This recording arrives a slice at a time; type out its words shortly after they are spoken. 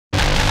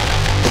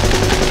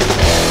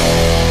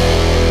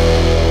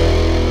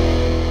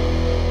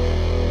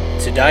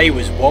today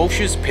was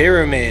Walsh's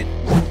pyramid.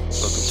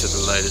 Welcome to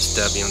the latest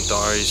Dabby on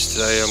Diaries.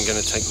 Today I'm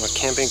going to take my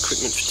camping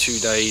equipment for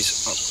 2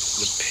 days up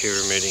the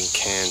pyramid in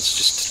Cairns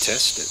just to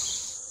test it.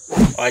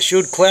 I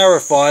should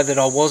clarify that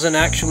I wasn't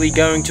actually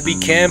going to be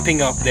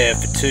camping up there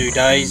for 2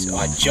 days.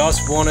 I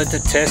just wanted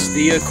to test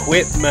the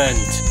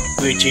equipment,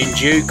 which in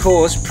due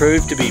course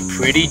proved to be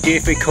pretty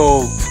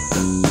difficult.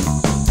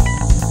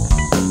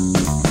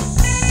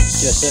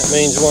 Guess that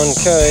means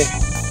 1k.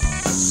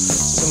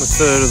 I'm a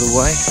third of the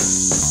way.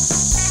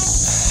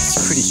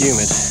 It's pretty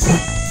humid.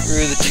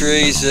 Through the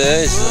trees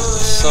there is the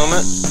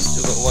summit.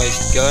 Still got ways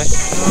to go.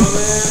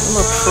 I'm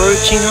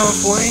approaching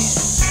halfway.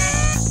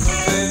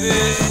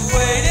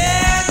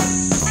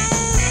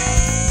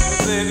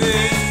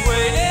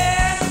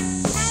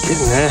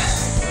 Getting there.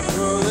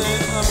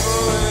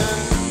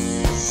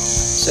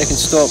 Second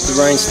stop, the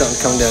rain's starting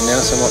to come down now,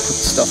 so I might put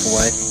the stuff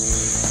away.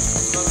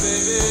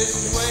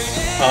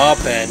 Up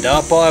and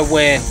up I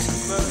went,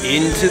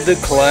 into the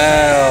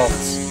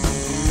clouds.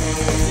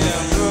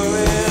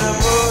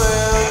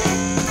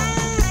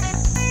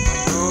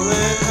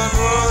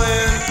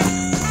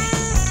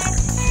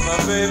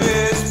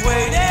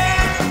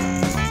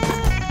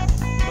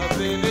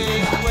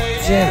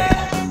 Damn it.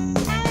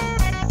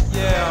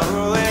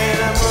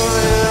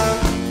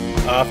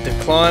 After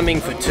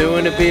climbing for 2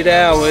 and a bit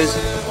hours,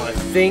 I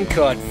think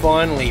I'd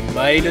finally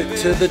made it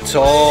to the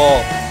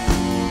top.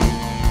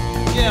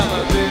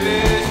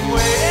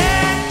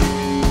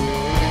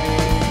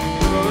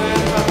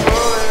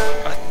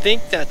 I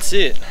think that's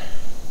it.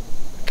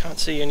 I can't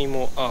see any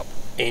more up.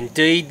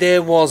 Indeed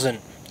there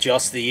wasn't,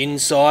 just the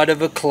inside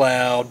of a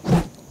cloud.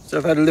 So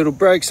I've had a little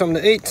break,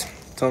 something to eat,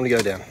 time to go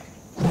down.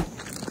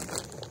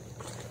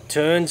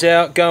 Turns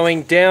out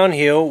going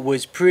downhill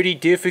was pretty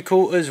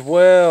difficult as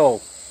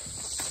well.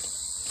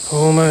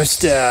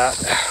 Almost out.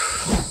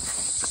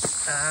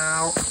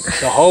 Ow.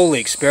 The whole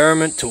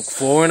experiment took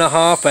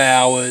 4.5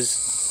 hours.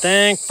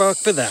 Thank fuck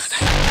for that.